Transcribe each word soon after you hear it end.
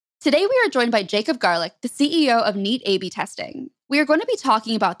Today, we are joined by Jacob Garlick, the CEO of Neat A/B Testing. We are going to be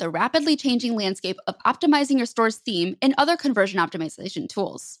talking about the rapidly changing landscape of optimizing your store's theme and other conversion optimization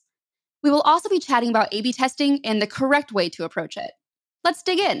tools. We will also be chatting about A/B testing and the correct way to approach it. Let's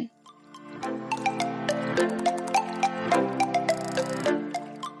dig in.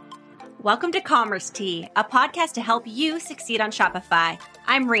 Welcome to Commerce Tea, a podcast to help you succeed on Shopify.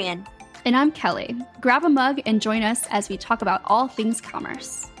 I'm Rian. And I'm Kelly. Grab a mug and join us as we talk about all things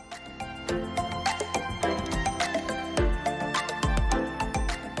commerce.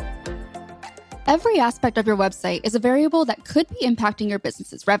 Every aspect of your website is a variable that could be impacting your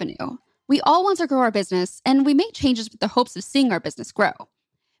business's revenue. We all want to grow our business, and we make changes with the hopes of seeing our business grow.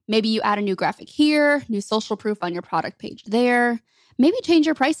 Maybe you add a new graphic here, new social proof on your product page there, maybe change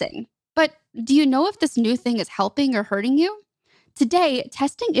your pricing. But do you know if this new thing is helping or hurting you? Today,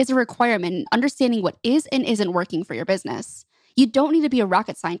 testing is a requirement in understanding what is and isn't working for your business. You don't need to be a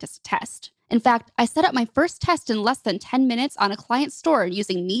rocket scientist to test. In fact, I set up my first test in less than 10 minutes on a client store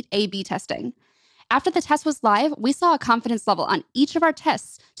using Neat A/B testing. After the test was live, we saw a confidence level on each of our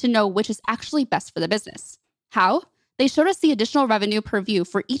tests to know which is actually best for the business. How? They showed us the additional revenue per view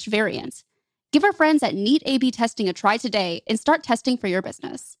for each variant. Give our friends at Neat A/B Testing a try today and start testing for your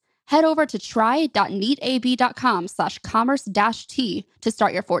business. Head over to try.neatab.com/commerce-t to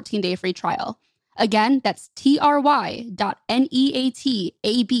start your 14-day free trial. Again, that's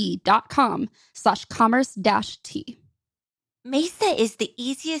try.neatab.com/commerce-t. Mesa is the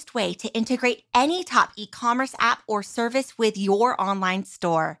easiest way to integrate any top e-commerce app or service with your online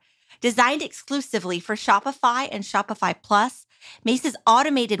store. Designed exclusively for Shopify and Shopify Plus, Mesa's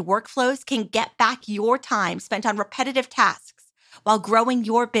automated workflows can get back your time spent on repetitive tasks while growing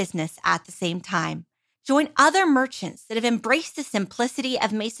your business at the same time. Join other merchants that have embraced the simplicity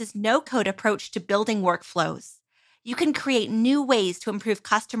of Mesa's no-code approach to building workflows. You can create new ways to improve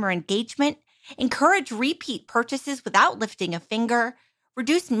customer engagement, encourage repeat purchases without lifting a finger,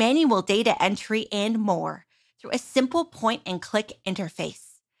 reduce manual data entry, and more through a simple point-and-click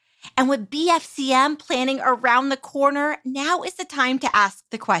interface. And with BFCM planning around the corner, now is the time to ask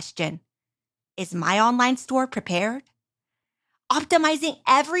the question, is my online store prepared? Optimizing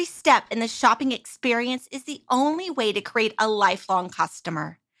every step in the shopping experience is the only way to create a lifelong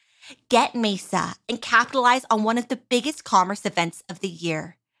customer. Get Mesa and capitalize on one of the biggest commerce events of the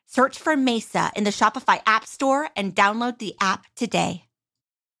year. Search for Mesa in the Shopify App Store and download the app today.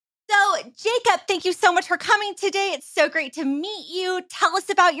 So, Jacob, thank you so much for coming today. It's so great to meet you. Tell us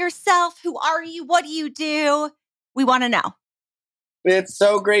about yourself. Who are you? What do you do? We want to know. It's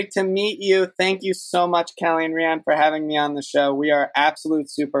so great to meet you. Thank you so much, Kelly and Rian, for having me on the show. We are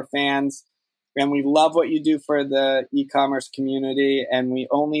absolute super fans, and we love what you do for the e-commerce community, and we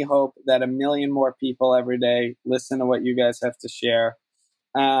only hope that 1 million more people every day listen to what you guys have to share.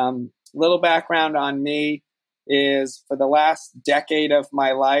 Little background on me is for the last decade of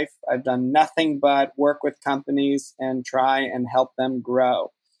my life, I've done nothing but work with companies and try and help them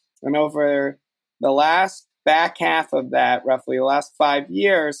grow. And over the last back half of that, roughly the last 5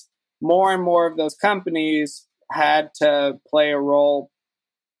 years, more and more of those companies had to play a role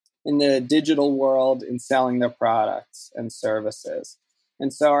in the digital world in selling their products and services.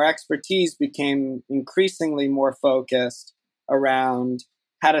 And so our expertise became increasingly more focused around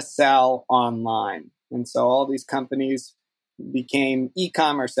how to sell online. And so all these companies became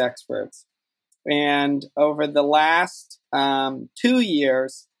e-commerce experts. And over the last 2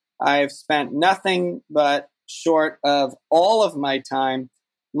 years, I've spent nothing but short of all of my time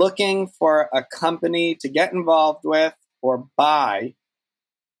looking for a company to get involved with or buy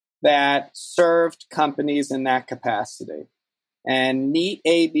that served companies in that capacity. And Neat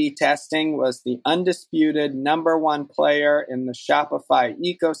A/B Testing was the undisputed number one player in the Shopify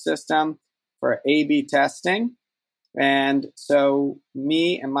ecosystem for A/B testing. And so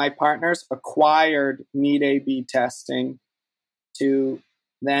me and my partners acquired Neat A/B Testing to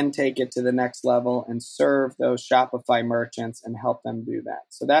then take it to the next level and serve those Shopify merchants and help them do that.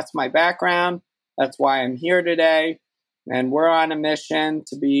 So that's my background. That's why I'm here today. And we're on a mission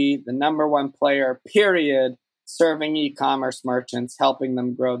to be the number one player, period, serving e-commerce merchants, helping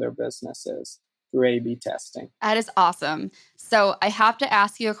them grow their businesses through A/B testing. That is awesome. So I have to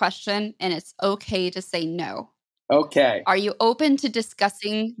ask you a question, and it's okay to say no. Okay. Are you open to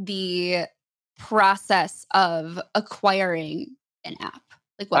discussing the process of acquiring an app?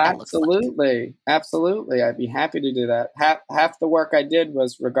 Like what that looks like? Absolutely. I'd be happy to do that. Half the work I did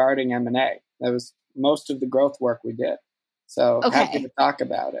was regarding M&A. That was most of the growth work we did. So happy to talk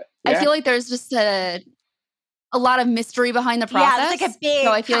about it. Yeah? I feel like there's just a lot of mystery behind the process. Yeah, it's like a big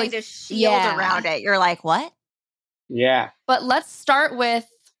so I feel kind of shield around it. You're like, what? Yeah. But let's start with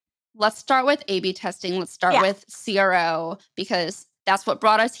Let's start with A/B testing. Let's start with CRO, because that's what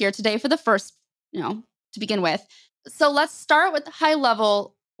brought us here today for the first, to begin with. So let's start with high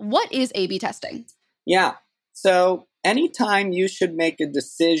level. What is A/B testing? Yeah. So anytime you should make a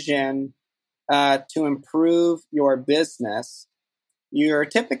decision to improve your business, you're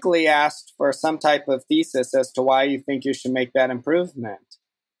typically asked for some type of thesis as to why you think you should make that improvement.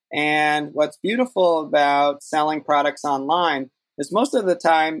 And what's beautiful about selling products online is most of the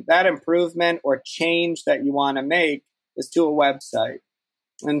time that improvement or change that you want to make is to a website.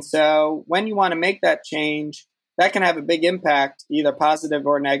 And so when you want to make that change, that can have a big impact, either positive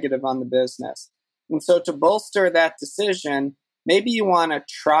or negative, on the business. And so to bolster that decision, maybe you want to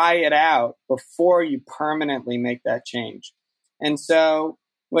try it out before you permanently make that change. And so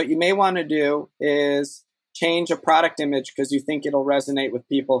what you may want to do is change a product image because you think it'll resonate with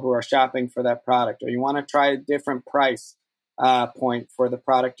people who are shopping for that product, or you want to try a different price point for the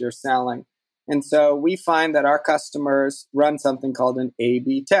product you're selling. And so we find that our customers run something called an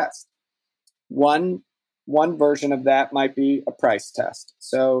A/B test. One version of that might be a price test.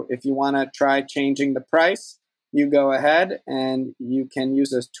 So if you want to try changing the price, you go ahead and you can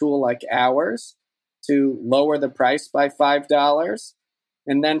use a tool like ours to lower the price by $5.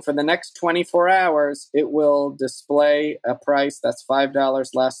 And then for the next 24 hours, it will display a price that's $5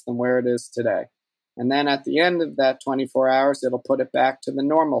 less than where it is today. And then at the end of that 24 hours, it'll put it back to the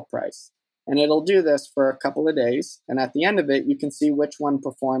normal price. And it'll do this for a couple of days. And at the end of it, you can see which one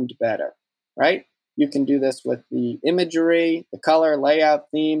performed better, right? You can do this with the imagery, the color,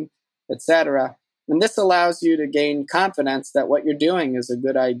 layout, theme, etc. And this allows you to gain confidence that what you're doing is a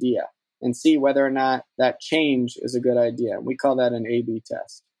good idea and see whether or not that change is a good idea. We call that an A/B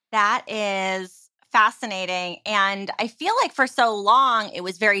test. That is fascinating. And I feel like for so long, it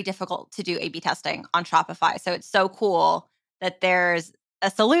was very difficult to do A/B testing on Shopify. So it's so cool that there's a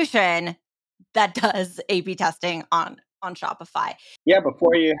solution that does A/B testing on Shopify. Yeah,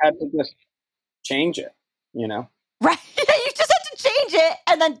 before you had to just change it, Right. You just had to change it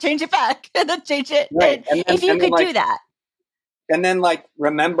and then change it back and then change it. Right. And if you could do that. And then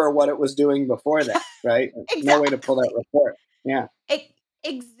remember what it was doing before that, right? Exactly. No way to pull that report. Yeah.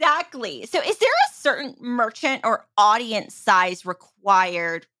 Exactly. So is there a certain merchant or audience size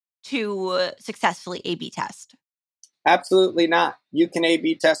required to successfully A/B test? Absolutely not. You can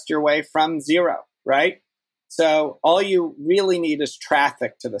A/B test your way from zero, right? So all you really need is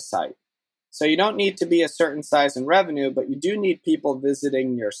traffic to the site. So you don't need to be a certain size in revenue, but you do need people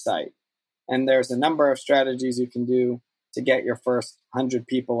visiting your site. And there's a number of strategies you can do to get your first 100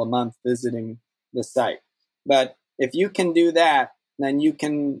 people a month visiting the site. But if you can do that, then you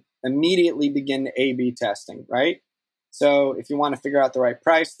can immediately begin A/B testing, right? So if you want to figure out the right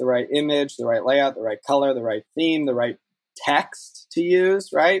price, the right image, the right layout, the right color, the right theme, the right text to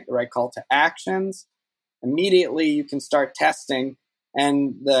use, right? The right call to actions, immediately you can start testing.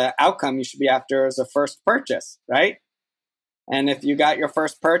 And the outcome you should be after is a first purchase, right? And if you got your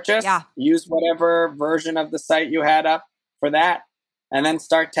first purchase, use whatever version of the site you had up for that, and then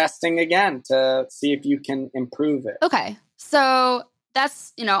start testing again to see if you can improve it. Okay. So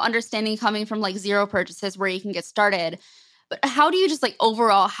that's, understanding coming from zero purchases where you can get started. But how do you just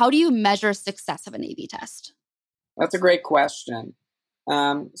overall, how do you measure success of an A/B test? That's a great question.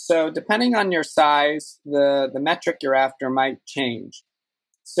 So depending on your size, the metric you're after might change.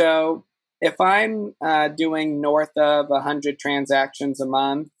 So if I'm doing north of 100 transactions a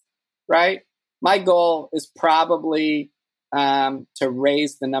month, right? My goal is probably to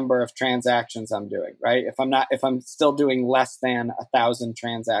raise the number of transactions I'm doing, right? If I'm still doing less than 1,000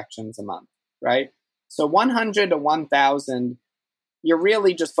 transactions a month, right? So 100 to 1,000, you're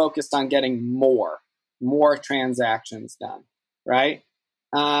really just focused on getting more transactions done, right?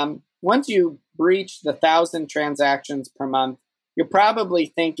 Once you breach the 1,000 transactions per month, you're probably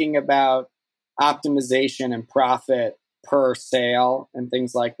thinking about optimization and profit per sale and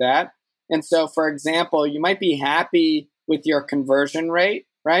things like that. And so, for example, you might be happy with your conversion rate,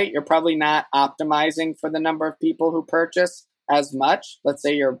 right? You're probably not optimizing for the number of people who purchase as much. Let's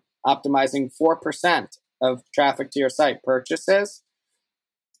say you're optimizing 4% of traffic to your site purchases.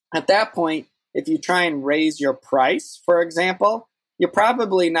 At that point, if you try and raise your price, for example, you're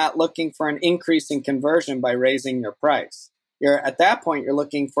probably not looking for an increase in conversion by raising your price. At that point, you're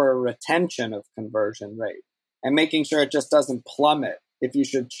looking for a retention of conversion rate and making sure it just doesn't plummet if you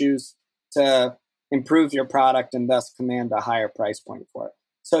should choose to improve your product and thus command a higher price point for it.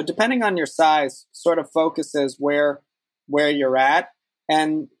 So depending on your size, sort of focuses where you're at.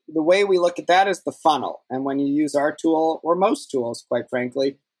 And the way we look at that is the funnel. And when you use our tool, or most tools, quite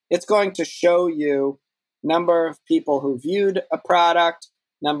frankly, it's going to show you number of people who viewed a product,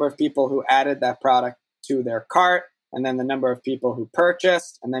 number of people who added that product to their cart, and then the number of people who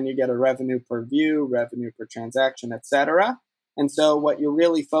purchased, and then you get a revenue per view, revenue per transaction, etc. And so what you're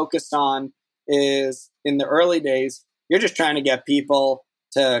really focused on is, in the early days, you're just trying to get people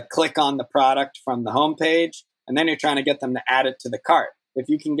to click on the product from the homepage, and then you're trying to get them to add it to the cart. If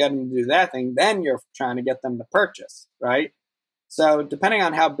you can get them to do that thing, then you're trying to get them to purchase, right? So depending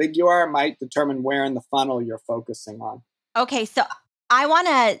on how big you are, it might determine where in the funnel you're focusing on. Okay, so I want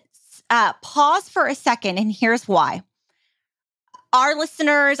to pause for a second, and here's why. Our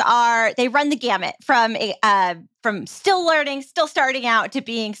listeners they run the gamut from still learning, still starting out, to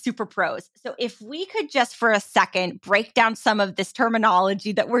being super pros. So if we could just for a second break down some of this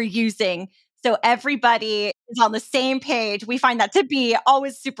terminology that we're using so everybody is on the same page, we find that to be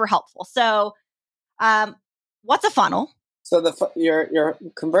always super helpful. So what's a funnel? So your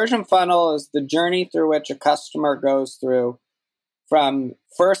conversion funnel is the journey through which a customer goes through from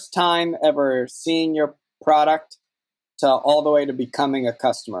first time ever seeing your product to all the way to becoming a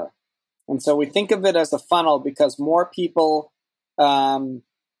customer. And so we think of it as a funnel because more people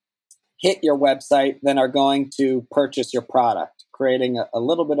hit your website than are going to purchase your product, creating a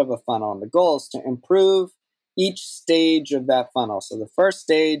little bit of a funnel. And the goal is to improve each stage of that funnel. So the first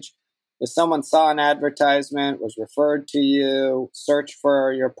stage is someone saw an advertisement, was referred to you, searched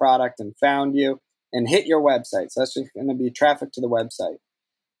for your product and found you, and hit your website. So that's just going to be traffic to the website.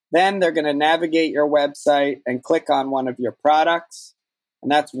 Then they're going to navigate your website and click on one of your products. And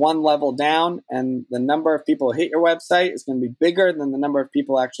that's one level down. And the number of people who hit your website is going to be bigger than the number of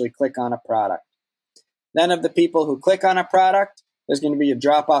people who actually click on a product. Then of the people who click on a product, there's going to be a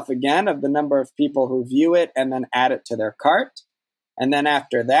drop off again of the number of people who view it and then add it to their cart. And then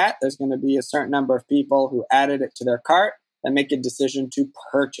after that, there's going to be a certain number of people who added it to their cart and make a decision to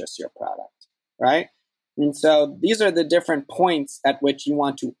purchase your product, right? And so these are the different points at which you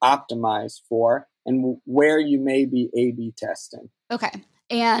want to optimize for and where you may be A/B testing. Okay.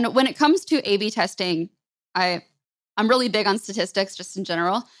 And when it comes to A/B testing, I'm really big on statistics just in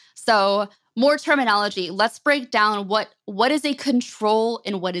general. So more terminology. Let's break down what is a control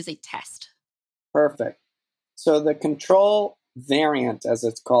and what is a test. Perfect. So the control variant, as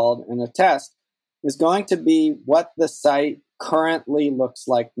it's called in a test, is going to be what the site currently looks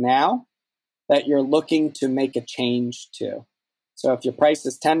like now that you're looking to make a change to. So if your price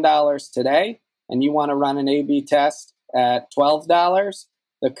is $10 today and you want to run an A/B test at $12,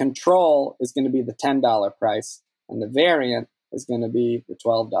 the control is going to be the $10 price and the variant is going to be the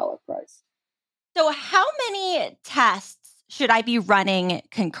 $12 price. So how many tests should I be running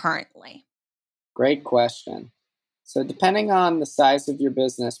concurrently? Great question. So depending on the size of your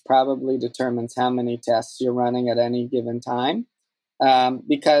business probably determines how many tests you're running at any given time,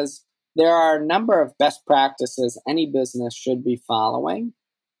 because there are a number of best practices any business should be following,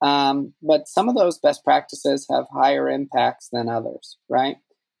 but some of those best practices have higher impacts than others, right?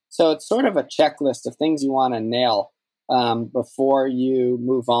 So it's sort of a checklist of things you want to nail before you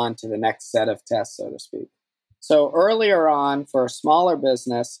move on to the next set of tests, so to speak. So earlier on, for a smaller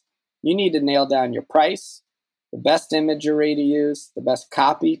business, you need to nail down your price, the best imagery to use, the best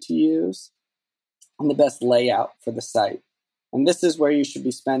copy to use, and the best layout for the site. And this is where you should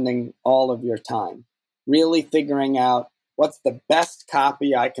be spending all of your time, really figuring out what's the best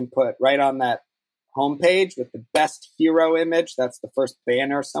copy I can put right on that homepage with the best hero image. That's the first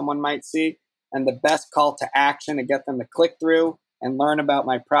banner someone might see, and the best call to action to get them to click through and learn about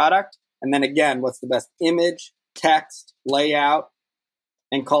my product. And then again, what's the best image, text, layout,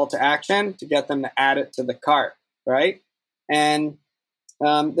 and call to action to get them to add it to the cart, right? And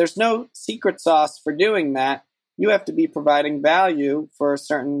there's no secret sauce for doing that. You have to be providing value for a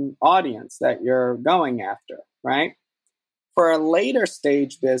certain audience that you're going after, right? For a later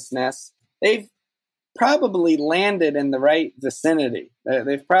stage business, they've probably landed in the right vicinity.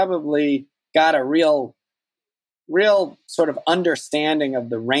 They've probably got a real sort of understanding of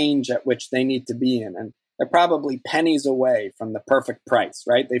the range at which they need to be in. And they're probably pennies away from the perfect price,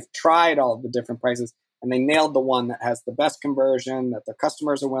 right? They've tried all of the different prices and they nailed the one that has the best conversion, that their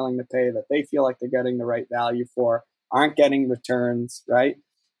customers are willing to pay, that they feel like they're getting the right value for, aren't getting returns, right?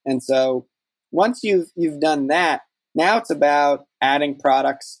 And so once you've done that, now it's about adding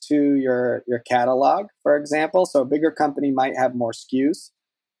products to your catalog, for example. So a bigger company might have more SKUs.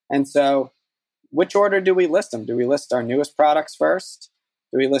 And so which order do we list them? Do we list our newest products first?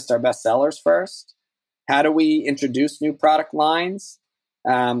 Do we list our best sellers first? How do we introduce new product lines?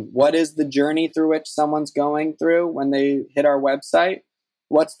 What is the journey through which someone's going through when they hit our website?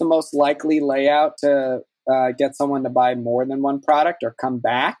 What's the most likely layout to get someone to buy more than one product or come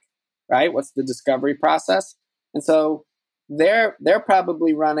back, right? What's the discovery process? And so they're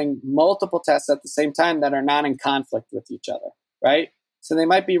probably running multiple tests at the same time that are not in conflict with each other, right? So they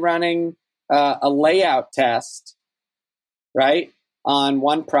might be running a layout test, right, on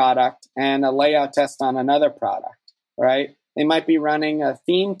one product and a layout test on another product, right? They might be running a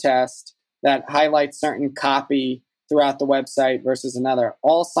theme test that highlights certain copy throughout the website versus another,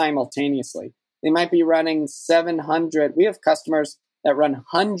 all simultaneously. They might be running 700. We have customers that run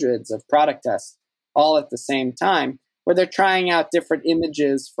hundreds of product tests all at the same time, where they're trying out different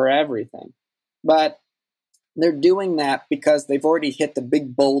images for everything. But they're doing that because they've already hit the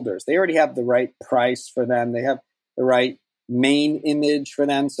big boulders. They already have the right price for them. They have the right main image for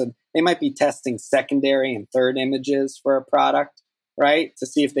them. So they might be testing secondary and third images for a product, right, to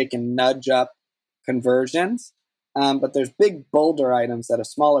see if they can nudge up conversions. But there's big boulder items that a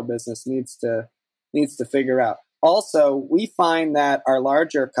smaller business needs to figure out. Also, we find that our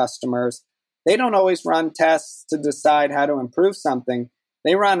larger customers, they don't always run tests to decide how to improve something.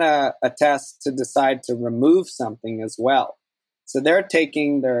 They run a test to decide to remove something as well. So they're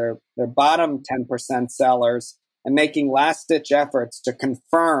taking their bottom 10% sellers and making last-ditch efforts to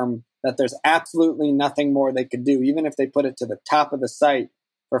confirm that there's absolutely nothing more they could do. Even if they put it to the top of the site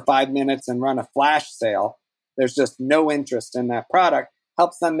for 5 minutes and run a flash sale, there's just no interest in that product.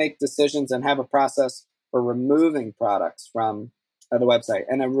 Helps them make decisions and have a process for removing products from the website.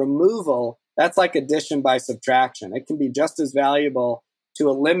 And a removal, that's like addition by subtraction. It can be just as valuable to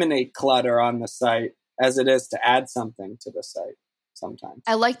eliminate clutter on the site as it is to add something to the site sometimes.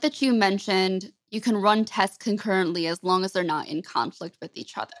 I like that you mentioned you can run tests concurrently as long as they're not in conflict with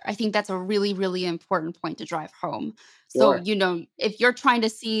each other. I think that's a really, really important point to drive home. Sure. So, if you're trying to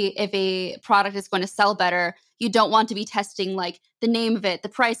see if a product is going to sell better, you don't want to be testing like the name of it, the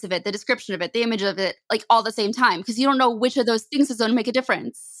price of it, the description of it, the image of it, like all at the same time, because you don't know which of those things is going to make a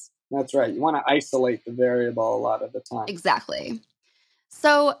difference. That's right. You want to isolate the variable a lot of the time. Exactly.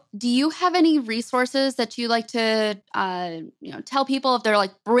 So do you have any resources that you like to, tell people if they're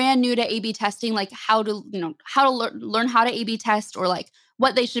like brand new to A/B testing, like how to learn how to A/B test, or like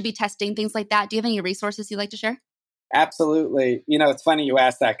what they should be testing, things like that? Do you have any resources you'd like to share? Absolutely. It's funny you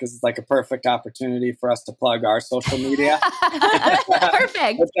asked that because it's like a perfect opportunity for us to plug our social media.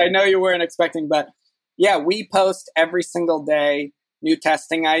 Perfect. Which I know you weren't expecting, but yeah, we post every single day new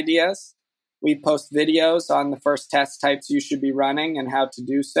testing ideas. We post videos on the first test types you should be running and how to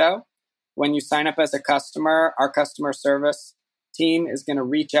do so. When you sign up as a customer, our customer service team is going to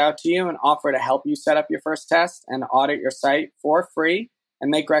reach out to you and offer to help you set up your first test and audit your site for free and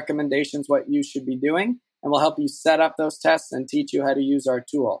make recommendations what you should be doing. And we'll help you set up those tests and teach you how to use our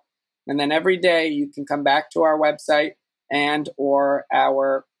tool. And then every day you can come back to our website and or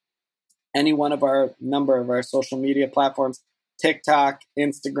any one of our number of our social media platforms, TikTok,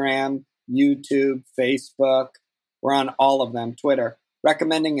 Instagram, YouTube, Facebook. We're on all of them, Twitter,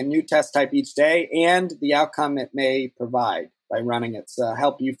 recommending a new test type each day and the outcome it may provide by running it. So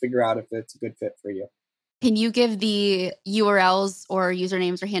help you figure out if it's a good fit for you. Can you give the URLs or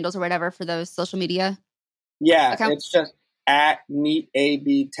usernames or handles or whatever for those social media? Yeah, accounts? It's just at Neat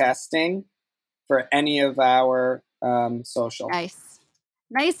A/B Testing for any of our social. Nice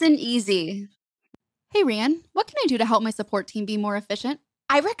and easy. Hey, Rhian, what can I do to help my support team be more efficient?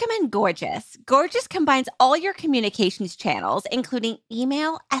 I recommend Gorgias. Gorgias combines all your communications channels, including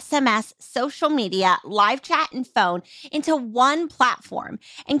email, SMS, social media, live chat, and phone, into one platform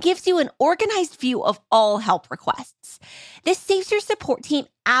and gives you an organized view of all help requests. This saves your support team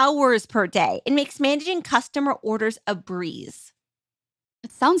hours per day and makes managing customer orders a breeze.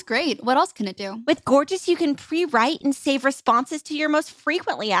 It sounds great. What else can it do? With Gorgias, you can pre-write and save responses to your most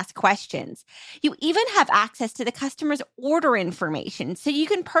frequently asked questions. You even have access to the customer's order information, so you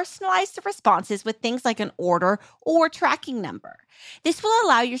can personalize the responses with things like an order or tracking number. This will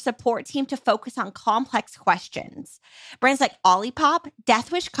allow your support team to focus on complex questions. Brands like Olipop,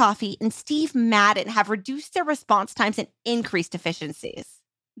 Death Wish Coffee, and Steve Madden have reduced their response times and increased efficiencies.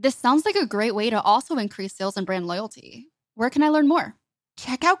 This sounds like a great way to also increase sales and brand loyalty. Where can I learn more?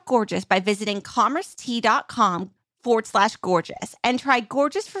 Check out Gorgias by visiting commercet.com/Gorgias and try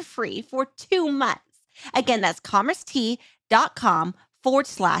Gorgias for free for 2 months. Again, that's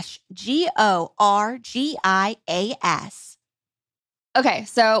commercet.com/GORGIAS. Okay,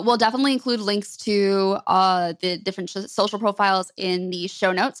 so we'll definitely include links to the different social profiles in the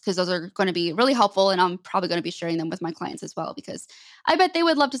show notes, because those are going to be really helpful, and I'm probably going to be sharing them with my clients as well, because I bet they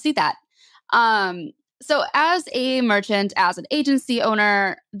would love to see that. So as a merchant, as an agency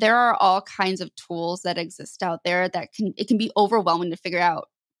owner, there are all kinds of tools that exist out there that it can be overwhelming to figure out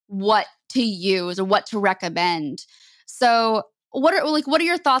what to use or what to recommend. So what are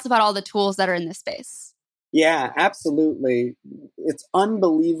your thoughts about all the tools that are in this space? Yeah, absolutely. It's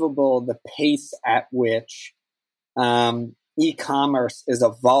unbelievable the pace at which e-commerce is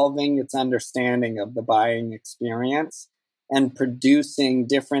evolving its understanding of the buying experience and producing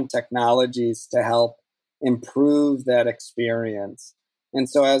different technologies to help improve that experience. And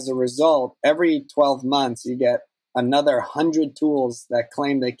so as a result, every 12 months, you get another 100 tools that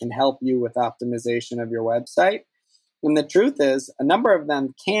claim they can help you with optimization of your website. And the truth is, a number of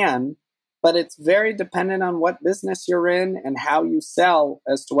them can, but it's very dependent on what business you're in and how you sell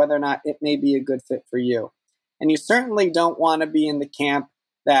as to whether or not it may be a good fit for you. And you certainly don't want to be in the camp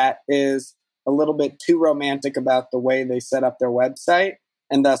that is a little bit too romantic about the way they set up their website,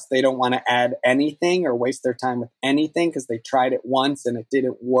 and thus they don't want to add anything or waste their time with anything because they tried it once and it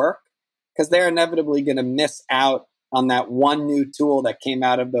didn't work, because they're inevitably going to miss out on that one new tool that came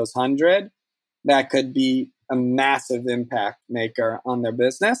out of those 100 that could be a massive impact maker on their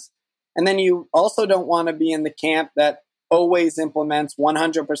business. And then you also don't want to be in the camp that always implements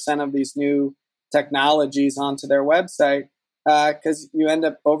 100% of these new technologies onto their website, because you end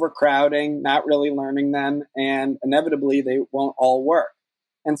up overcrowding, not really learning them, and inevitably they won't all work.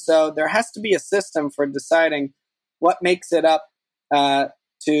 And so there has to be a system for deciding what makes it up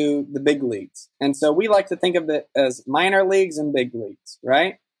to the big leagues. And so we like to think of it as minor leagues and big leagues,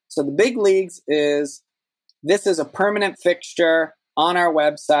 right? So the big leagues is, this is a permanent fixture on our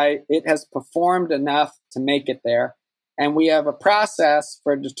website. It has performed enough to make it there. And we have a process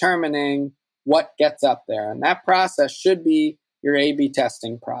for determining what gets up there. And that process should be your A/B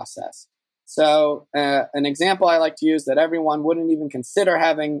testing process. So an example I like to use that everyone wouldn't even consider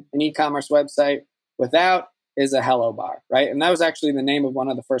having an e-commerce website without is a Hello Bar, right? And that was actually the name of one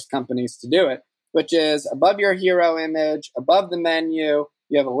of the first companies to do it, which is above your hero image, above the menu,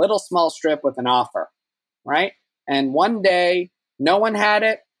 you have a little small strip with an offer, right? And one day, no one had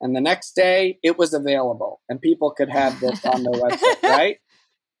it, and the next day, it was available, and people could have this on their website, right?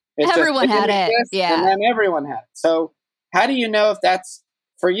 Everyone had it, yeah. And then everyone had it. So how do you know if that's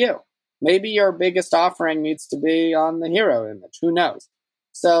for you? Maybe your biggest offering needs to be on the hero image. Who knows?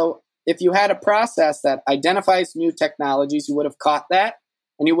 So if you had a process that identifies new technologies, you would have caught that,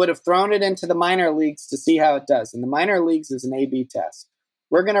 and you would have thrown it into the minor leagues to see how it does. And the minor leagues is an A/B test.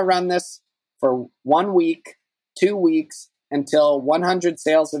 We're going to run this for 1 week, 2 weeks, until 100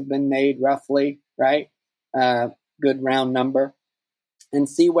 sales have been made, roughly, right? Good round number. And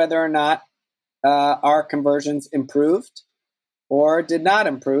see whether or not our conversions improved or did not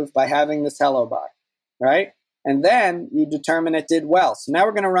improve by having this Hello Bar, right? And then you determine it did well. So now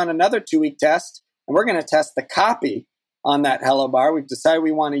we're going to run another 2-week test, and we're going to test the copy on that Hello Bar. We've decided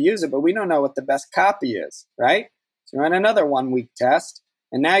we want to use it, but we don't know what the best copy is, right? So run another 1-week test,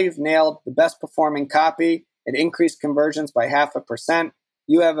 and now you've nailed the best performing copy. It increased conversions by 0.5%.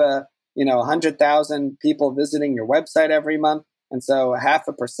 You have 100,000 people visiting your website every month. And so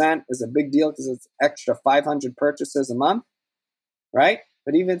 0.5% is a big deal because it's extra 500 purchases a month, right?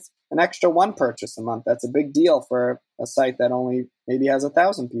 But even an extra 1 purchase a month, that's a big deal for a site that only maybe has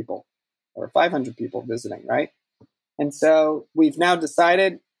 1,000 people or 500 people visiting, right? And so we've now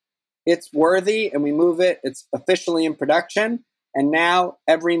decided it's worthy, and we move it. It's officially in production. And now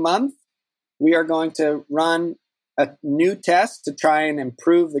every month we are going to run a new test to try and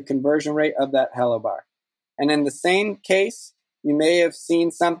improve the conversion rate of that Hello Bar. And in the same case, you may have seen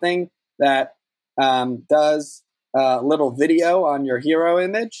something that does a little video on your hero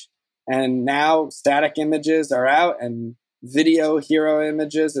image, and now static images are out and video hero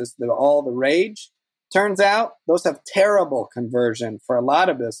images is all the rage. Turns out those have terrible conversion for a lot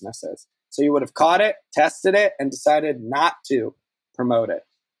of businesses. So you would have caught it, tested it, and decided not to promote it.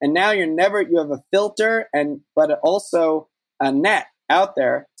 And now you have a filter, but also a net out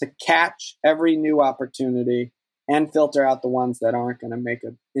there to catch every new opportunity and filter out the ones that aren't going to make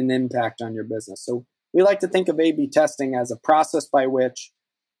an impact on your business. So we like to think of A/B testing as a process by which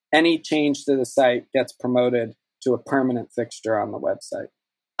any change to the site gets promoted to a permanent fixture on the website.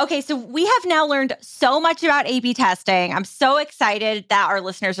 Okay, so we have now learned so much about A/B testing. I'm so excited that our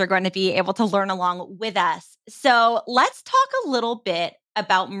listeners are going to be able to learn along with us. So let's talk a little bit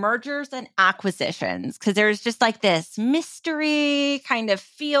about mergers and acquisitions, because there's just like this mystery kind of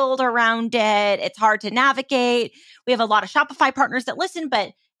field around it. It's hard to navigate. We have a lot of Shopify partners that listen,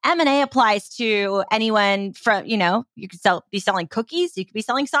 but M&A applies to anyone from, you could be selling cookies, you could be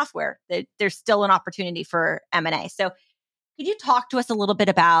selling software. There's still an opportunity for M&A. So could you talk to us a little bit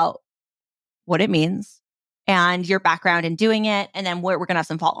about what it means and your background in doing it? And then we're going to have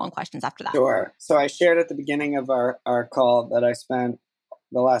some follow-on questions after that. Sure. So I shared at the beginning of our call that I spent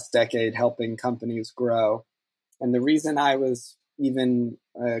the last decade helping companies grow. And the reason I was, even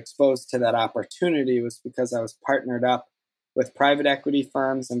exposed to that opportunity was because I was partnered up with private equity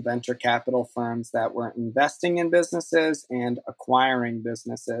firms and venture capital firms that were investing in businesses and acquiring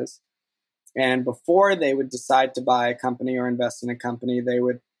businesses. And before they would decide to buy a company or invest in a company, they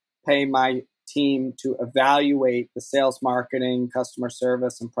would pay my team to evaluate the sales, marketing, customer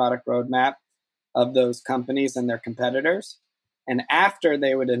service, and product roadmap of those companies and their competitors. And after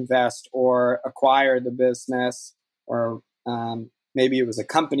they would invest or acquire the business, or maybe it was a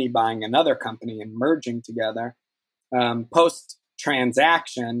company buying another company and merging together,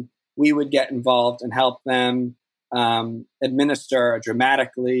 post-transaction, we would get involved and help them administer a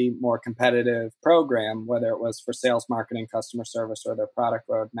dramatically more competitive program, whether it was for sales, marketing, customer service, or their product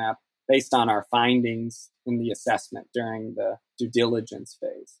roadmap, based on our findings in the assessment during the due diligence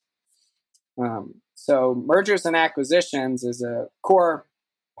phase. So mergers and acquisitions is a core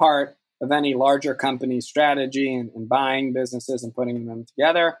part of any larger company's strategy in buying businesses and putting them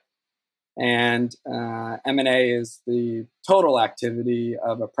together. And M&A is the total activity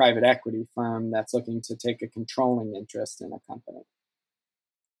of a private equity firm that's looking to take a controlling interest in a company.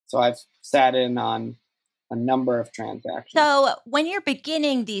 So I've sat in on a number of transactions. So when you're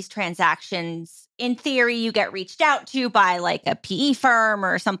beginning these transactions, in theory, you get reached out to by like a PE firm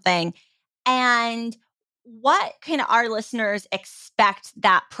or something. And what can our listeners expect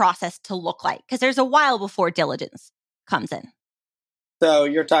that process to look like? Because there's a while before diligence comes in. So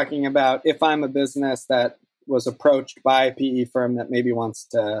you're talking about if I'm a business that was approached by a PE firm that maybe wants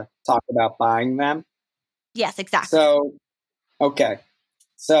to talk about buying them? Yes, exactly. So, okay.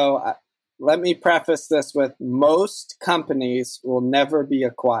 So let me preface this with most companies will never be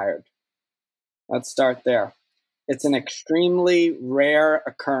acquired. Let's start there. It's an extremely rare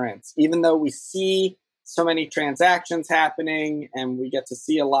occurrence. Even though we see so many transactions happening and we get to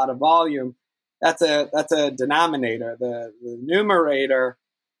see a lot of volume, that's a denominator. The numerator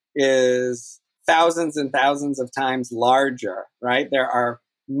is thousands and thousands of times larger, right? There are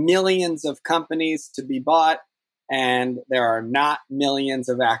millions of companies to be bought, and there are not millions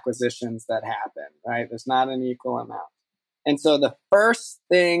of acquisitions that happen, right? There's not an equal amount. And so the first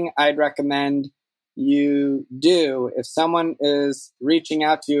thing I'd recommend you do if someone is reaching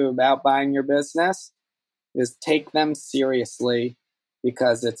out to you about buying your business is take them seriously,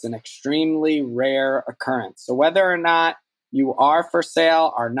 because it's an extremely rare occurrence. So whether or not you are for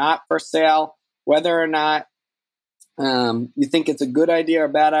sale or not for sale, whether or not you think it's a good idea or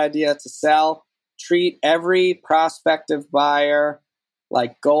bad idea to sell, treat every prospective buyer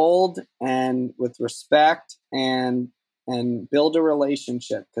like gold and with respect, and build a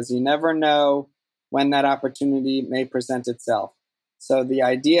relationship, because you never know when that opportunity may present itself. So the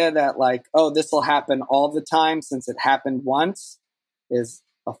idea that like, oh, this will happen all the time since it happened once is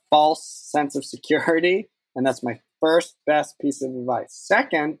a false sense of security. And that's my first best piece of advice.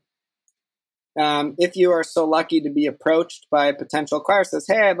 Second, if you are so lucky to be approached by a potential acquirer, says,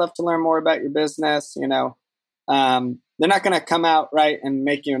 hey, I'd love to learn more about your business. They're not going to come out right and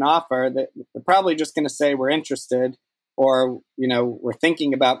make you an offer. They're probably just going to say we're interested, or, we're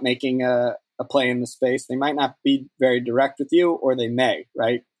thinking about making a play in the space. They might not be very direct with you, or they may,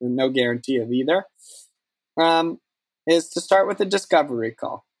 right? There's no guarantee of either. Is to start with a discovery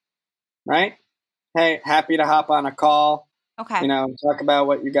call, right? Hey, happy to hop on a call. Okay. Talk about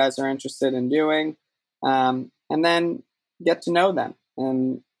what you guys are interested in doing, and then get to know them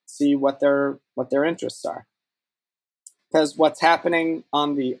and see what their interests are. Because what's happening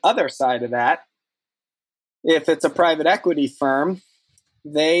on the other side of that, if it's a private equity firm,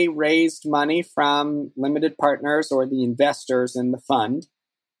 they raised money from limited partners or the investors in the fund.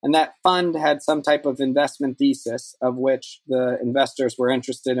 And that fund had some type of investment thesis of which the investors were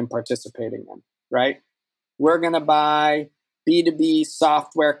interested in participating in, right? We're going to buy B2B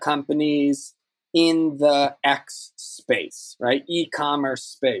software companies in the X space, right? E-commerce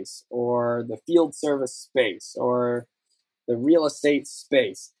space, or the field service space, or the real estate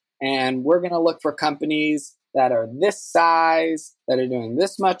space. And we're going to look for companies that are this size, that are doing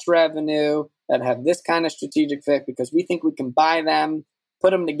this much revenue, that have this kind of strategic fit, because we think we can buy them,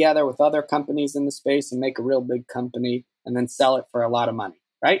 put them together with other companies in the space, and make a real big company, and then sell it for a lot of money,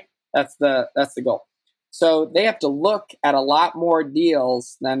 right? That's the goal. So they have to look at a lot more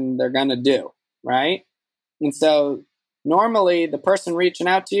deals than they're going to do, right? And so normally the person reaching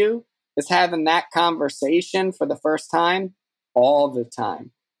out to you is having that conversation for the first time all the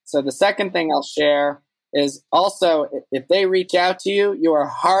time. So the second thing I'll share is also, if they reach out to you, you are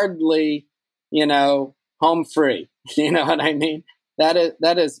hardly, home free. You know what I mean? That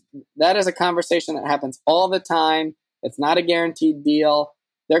is a conversation that happens all the time. It's not a guaranteed deal.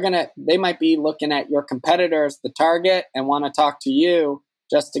 they might be looking at your competitor as the target and want to talk to you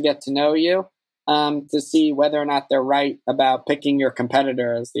just to get to know you, to see whether or not they're right about picking your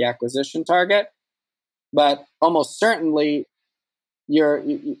competitor as the acquisition target. But almost certainly,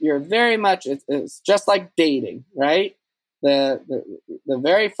 you're very much, it's just like dating, right? The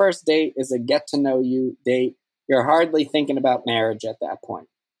very first date is a get to know you date. You're hardly thinking about marriage at that point,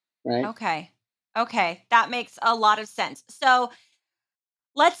 right? Okay. That makes a lot of sense. So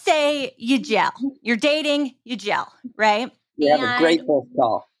let's say you gel. You're dating, you gel, right? You have a great first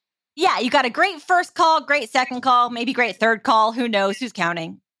call. Yeah, you got a great first call, great second call, maybe great third call. Who knows who's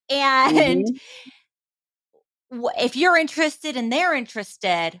counting? And if you're interested and they're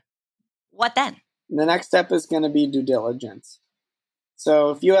interested, what then? The next step is going to be due diligence.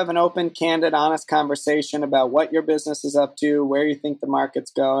 So if you have an open, candid, honest conversation about what your business is up to, where you think the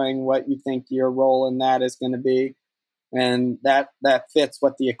market's going, what you think your role in that is going to be, and that fits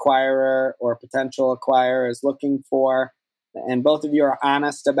what the acquirer or potential acquirer is looking for, and both of you are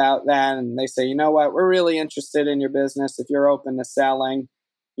honest about that, and they say, you know what, we're really interested in your business. If you're open to selling,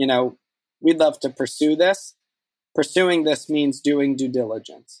 we'd love to pursue this. Pursuing this means doing due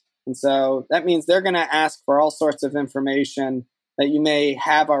diligence. And so that means they're going to ask for all sorts of information that you may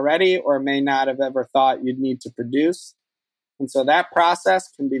have already or may not have ever thought you'd need to produce. And so that process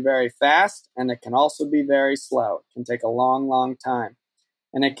can be very fast, and it can also be very slow. It can take a long, long time.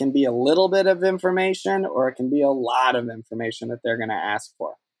 And it can be a little bit of information, or it can be a lot of information that they're going to ask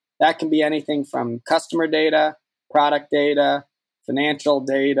for. That can be anything from customer data, product data, financial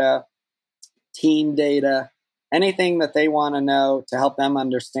data, team data, anything that they want to know to help them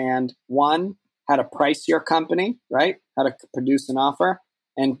understand, one, how to price your company, right? How to produce an offer.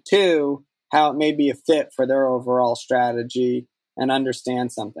 And two, how it may be a fit for their overall strategy and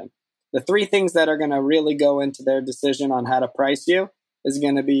understand something. The three things that are going to really go into their decision on how to price you is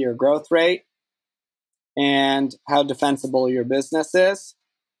going to be your growth rate and how defensible your business is,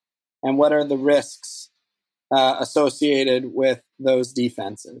 and what are the risks associated with those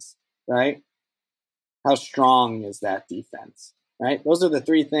defenses, right? How strong is that defense, right? Those are the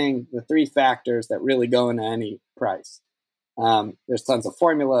three factors that really go into any price. There's tons of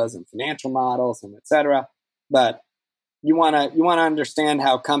formulas and financial models and et cetera, but you want to understand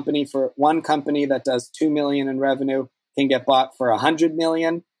how one company that does $2 million in revenue can get bought for $100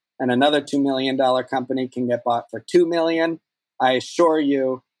 million, and another $2 million company can get bought for $2 million. I assure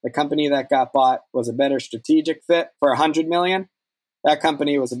you, the company that got bought was a better strategic fit for $100 million. That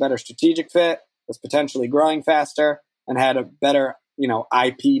company was a better strategic fit, was potentially growing faster, and had a better,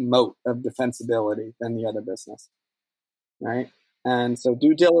 IP moat of defensibility than the other business, right? And so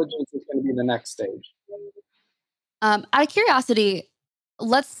due diligence is going to be the next stage. Out of curiosity,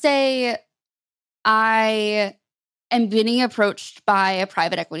 let's say I am being approached by a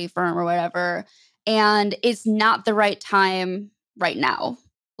private equity firm or whatever, and it's not the right time right now.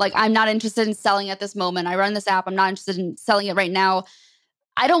 Like, I'm not interested in selling at this moment. I run this app. I'm not interested in selling it right now.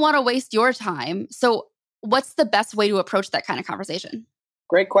 I don't want to waste your time. So what's the best way to approach that kind of conversation?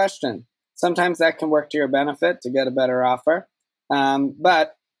 Great question. Sometimes that can work to your benefit to get a better offer.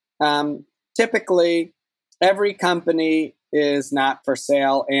 But typically, every company is not for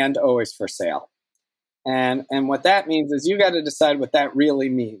sale and always for sale. And what that means is you got to decide what that really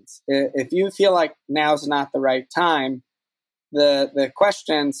means. If you feel like now's not the right time, the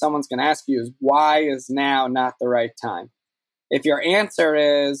question someone's going to ask you is, why is now not the right time? If your answer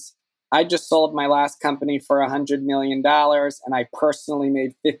is, I just sold my last company for $100 million and I personally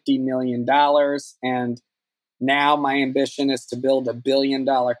made $50 million, and now my ambition is to build $1 billion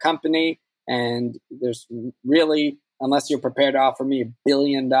company, and there's really, unless you're prepared to offer me $1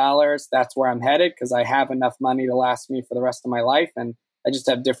 billion, that's where I'm headed, because I have enough money to last me for the rest of my life, and I just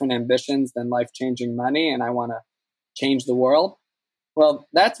have different ambitions than life-changing money, and I want to change the world. Well,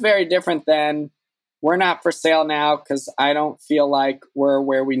 that's very different than, we're not for sale now because I don't feel like we're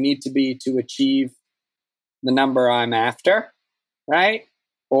where we need to be to achieve the number I'm after, right?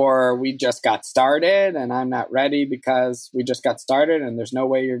 Or we just got started and I'm not ready because we just got started and there's no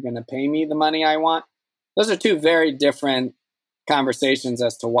way you're going to pay me the money I want. Those are two very different conversations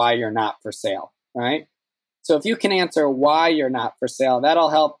as to why you're not for sale, right? So if you can answer why you're not for sale,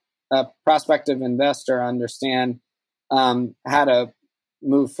 that'll help a prospective investor understand how to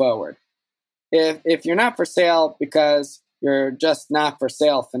move forward. If you're not for sale because you're just not for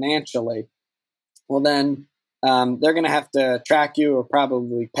sale financially, well then they're going to have to track you or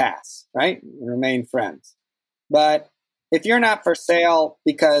probably pass, right? Remain friends. But if you're not for sale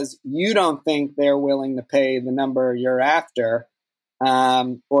because you don't think they're willing to pay the number you're after,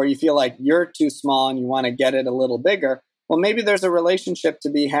 or you feel like you're too small and you want to get it a little bigger, Well, maybe there's a relationship to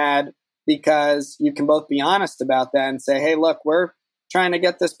be had because you can both be honest about that and say, hey, look, we're trying to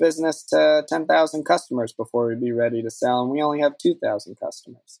get this business to 10,000 customers before we'd be ready to sell, and we only have 2,000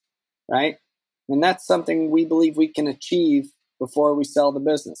 customers, right? And that's something we believe we can achieve before we sell the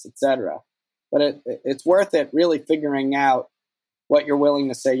business, et cetera. But it's worth it really figuring out what you're willing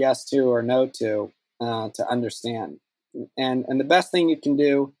to say yes to or no to understand. And the best thing you can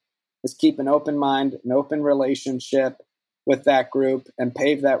do is keep an open mind, an open relationship with that group, and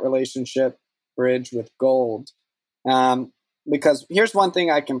pave that relationship bridge with gold. Because here's one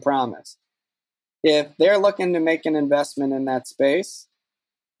thing I can promise. If they're looking to make an investment in that space,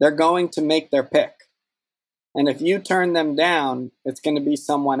 they're going to make their pick. And if you turn them down, it's going to be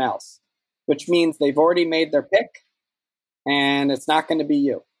someone else, which means they've already made their pick and it's not going to be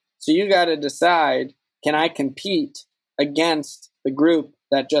you. So you got to decide, can I compete against the group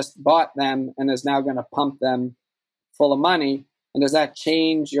that just bought them and is now going to pump them full of money? And does that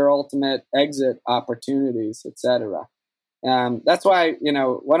change your ultimate exit opportunities, et cetera? That's why,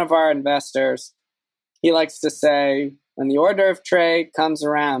 one of our investors, he likes to say, when the hors d'oeuvre tray comes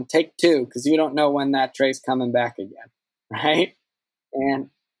around, take two, because you don't know when that tray's coming back again, right? And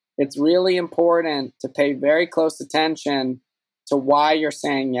it's really important to pay very close attention to why you're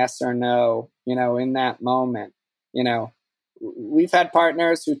saying yes or no, in that moment. We've had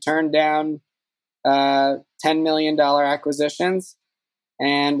partners who turned down $10 million acquisitions,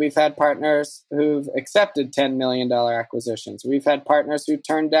 and we've had partners who've accepted $10 million acquisitions. We've had partners who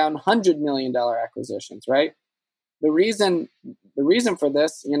turned down $100 million acquisitions, right? The reason for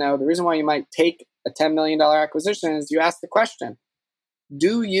this, the reason why you might take a $10 million acquisition is you ask the question,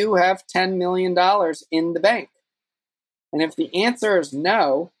 do you have $10 million in the bank? And if the answer is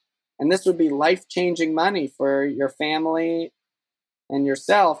no, and this would be life-changing money for your family and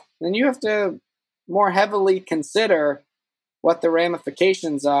yourself, then you have to more heavily consider what the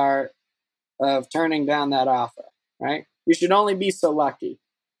ramifications are of turning down that offer, right? You should only be so lucky.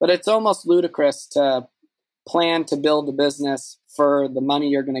 But it's almost ludicrous to plan to build a business for the money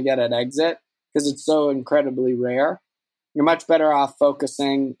you're going to get at exit because it's so incredibly rare. You're much better off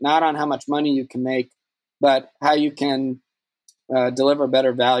focusing not on how much money you can make, but how you can deliver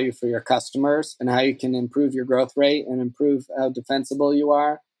better value for your customers and how you can improve your growth rate and improve how defensible you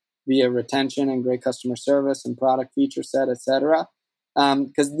are via retention and great customer service and product feature set, et cetera.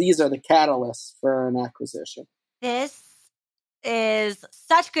 Because these are the catalysts for an acquisition. This is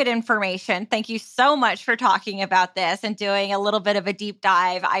such good information. Thank you so much for talking about this and doing a little bit of a deep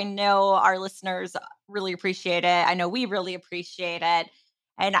dive. I know our listeners really appreciate it. I know we really appreciate it.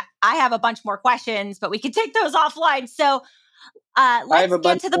 And I have a bunch more questions, but we can take those offline. So let's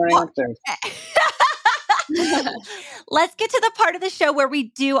get to the part. Let's get to the part of the show where we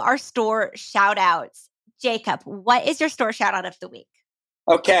do our store shout outs. Jacob, what is your store shout out of the week?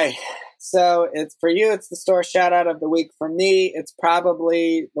 Okay. So it's for you, it's the store shout out of the week. For me, it's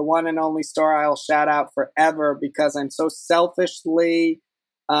probably the one and only store I'll shout out forever because I'm so selfishly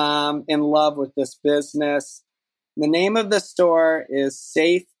in love with this business. The name of the store is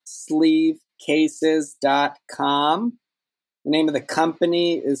SafeSleeveCases.com. The name of the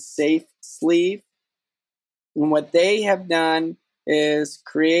company is Safe Sleeve. And what they have done is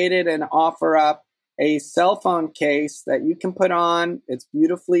created and offer up a cell phone case that you can put on. It's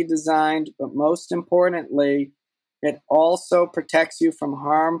beautifully designed, but most importantly, it also protects you from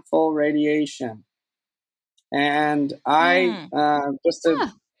harmful radiation. And I, just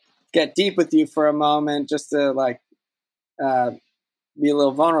to get deep with you for a moment, just to be a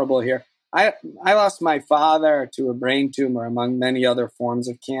little vulnerable here. I lost my father to a brain tumor among many other forms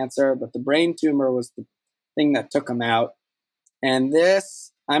of cancer, but the brain tumor was the thing that took him out. And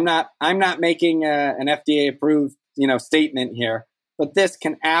this, I'm not making an FDA approved, statement here, but this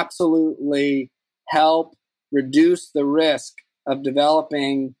can absolutely help reduce the risk of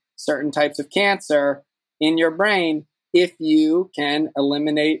developing certain types of cancer in your brain if you can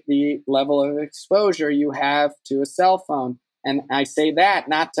eliminate the level of exposure you have to a cell phone. And I say that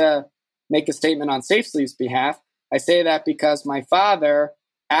not to make a statement on SafeSleeve's behalf. I say that because my father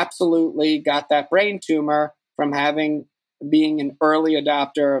absolutely got that brain tumor from being an early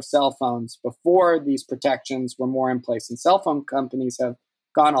adopter of cell phones before these protections were more in place. And cell phone companies have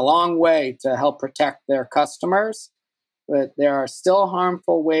gone a long way to help protect their customers, but there are still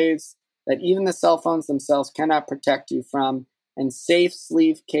harmful ways that even the cell phones themselves cannot protect you from. And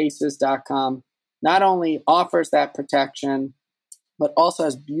SafeSleeveCases.com not only offers that protection, but also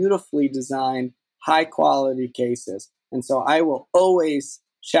has beautifully designed high quality cases. And so I will always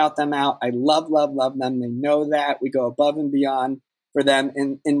shout them out. I love them. They know that. We go above and beyond for them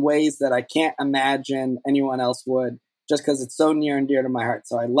in ways that I can't imagine anyone else would, just because it's so near and dear to my heart.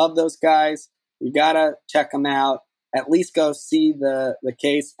 So I love those guys. You got to check them out. At least go see the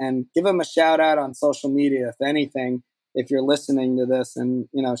case and give them a shout out on social media, if anything, if you're listening to this, and,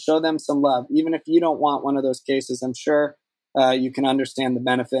 show them some love. Even if you don't want one of those cases, I'm sure you can understand the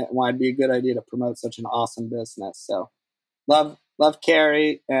benefit and why it'd be a good idea to promote such an awesome business. So love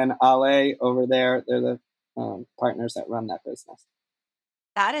Carrie and Ale over there. They're the partners that run that business.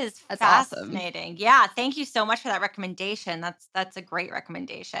 That's fascinating. Awesome. Yeah. Thank you so much for that recommendation. That's a great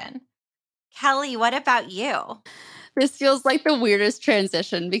recommendation. Kelly, what about you? This feels like the weirdest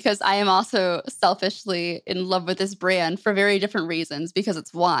transition because I am also selfishly in love with this brand for very different reasons because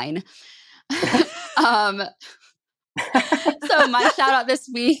it's wine. So my shout out this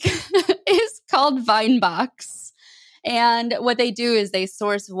week is called Vinebox. And what they do is they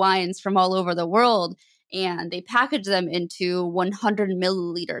source wines from all over the world and they package them into 100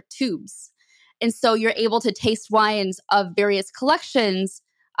 milliliter tubes. And so you're able to taste wines of various collections,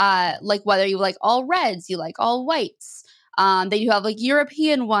 like whether you like all reds, you like all whites. Then you have like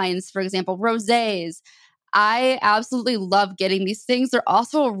European wines, for example, rosés. I absolutely love getting these things. They're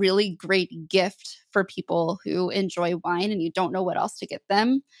also a really great gift for people who enjoy wine and you don't know what else to get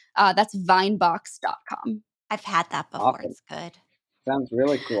them. That's vinebox.com. I've had that before. Awesome. It's good. Sounds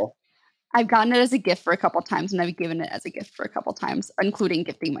really cool. I've gotten it as a gift for a couple times, and I've given it as a gift for a couple times, including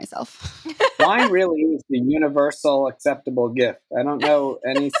gifting myself. Wine really is the universal acceptable gift. I don't know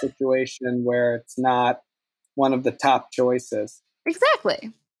any situation where it's not one of the top choices.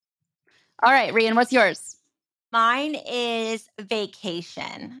 Exactly. All right, Rian, what's yours? Mine is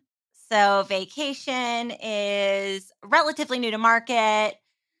Vacation. So Vacation is relatively new to market,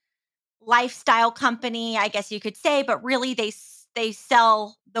 lifestyle company, I guess you could say, but really they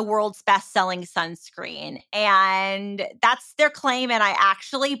sell the world's best-selling sunscreen. And that's their claim, and I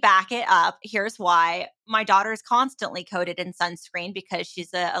actually back it up. Here's why. My daughter is constantly coated in sunscreen because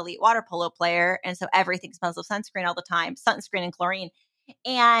she's an elite water polo player, and so everything smells of sunscreen all the time, sunscreen and chlorine.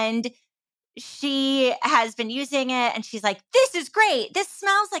 And she has been using it, and she's like, this is great. This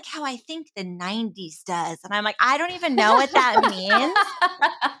smells like how I think the 90s does. And I'm like, I don't even know what that means,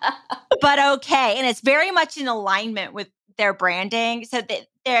 but okay. And it's very much in alignment with their branding. So that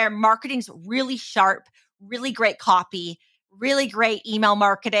their marketing's really sharp, really great copy, really great email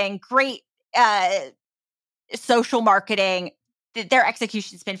marketing, great social marketing. Their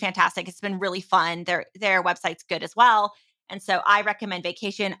execution's been fantastic. It's been really fun. Their website's good as well. And so I recommend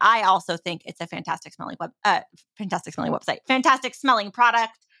Vacation. I also think it's a fantastic smelling website, fantastic smelling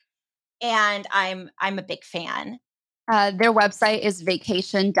product. And I'm a big fan. Their website is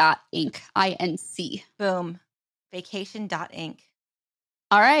vacation.inc, INC. Boom. Vacation.inc.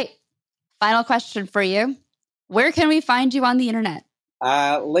 All right. Final question for you. Where can we find you on the internet?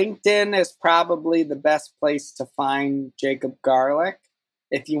 LinkedIn is probably the best place to find Jacob Garlick.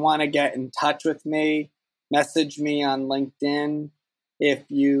 If you want to get in touch with me, message me on LinkedIn. If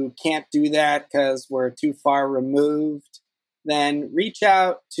you can't do that because we're too far removed, then reach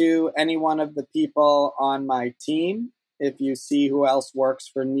out to any one of the people on my team. If you see who else works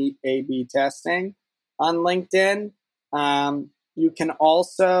for Neat A/B testing on LinkedIn, you can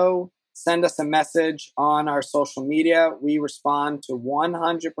also send us a message on our social media. We respond to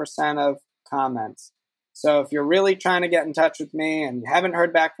 100% of comments. So if you're really trying to get in touch with me and you haven't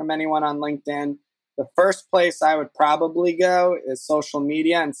heard back from anyone on LinkedIn, the first place I would probably go is social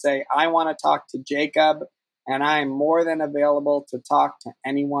media and say, I want to talk to Jacob, and I am more than available to talk to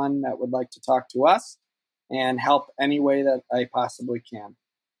anyone that would like to talk to us and help any way that I possibly can.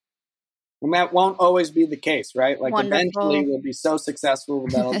 And that won't always be the case, right? Like eventually we'll be so successful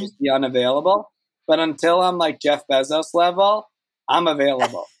that I'll just be unavailable. But until I'm like Jeff Bezos level, I'm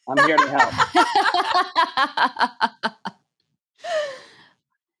available. I'm here to help.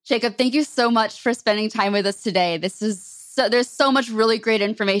 Jacob, thank you so much for spending time with us today. There's so much really great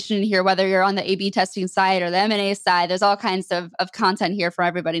information in here, whether you're on the A/B testing side or the M&A side. There's all kinds of content here for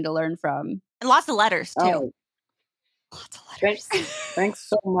everybody to learn from. And lots of letters, too. Oh. Lots of letters. Thanks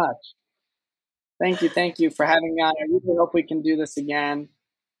so much. Thank you for having me on. I really hope we can do this again,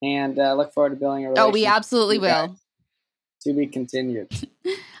 and look forward to building a relationship. Oh, we absolutely will. To be continued.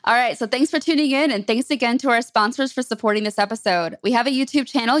 All right. So thanks for tuning in, and thanks again to our sponsors for supporting this episode. We have a YouTube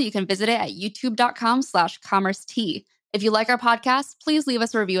channel. You can visit it at youtube.com/commercetea. If you like our podcast, please leave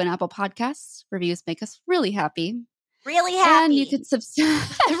us a review on Apple Podcasts. Reviews make us really happy. Really happy. And you can subscribe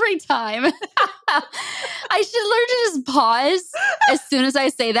every time. I should learn to just pause as soon as I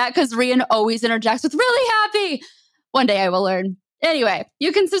say that because Rian always interjects with really happy. One day I will learn. Anyway,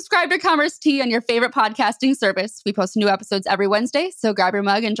 you can subscribe to Commerce Tea on your favorite podcasting service. We post new episodes every Wednesday, so grab your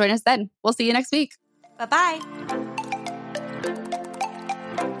mug and join us then. We'll see you next week. Bye-bye.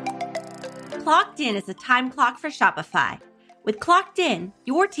 Clocked In is a time clock for Shopify. With Clocked In,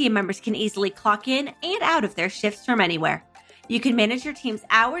 your team members can easily clock in and out of their shifts from anywhere. You can manage your team's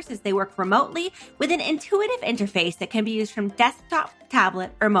hours as they work remotely with an intuitive interface that can be used from desktop,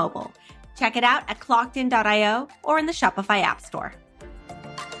 tablet, or mobile. Check it out at clockedin.io or in the Shopify App Store.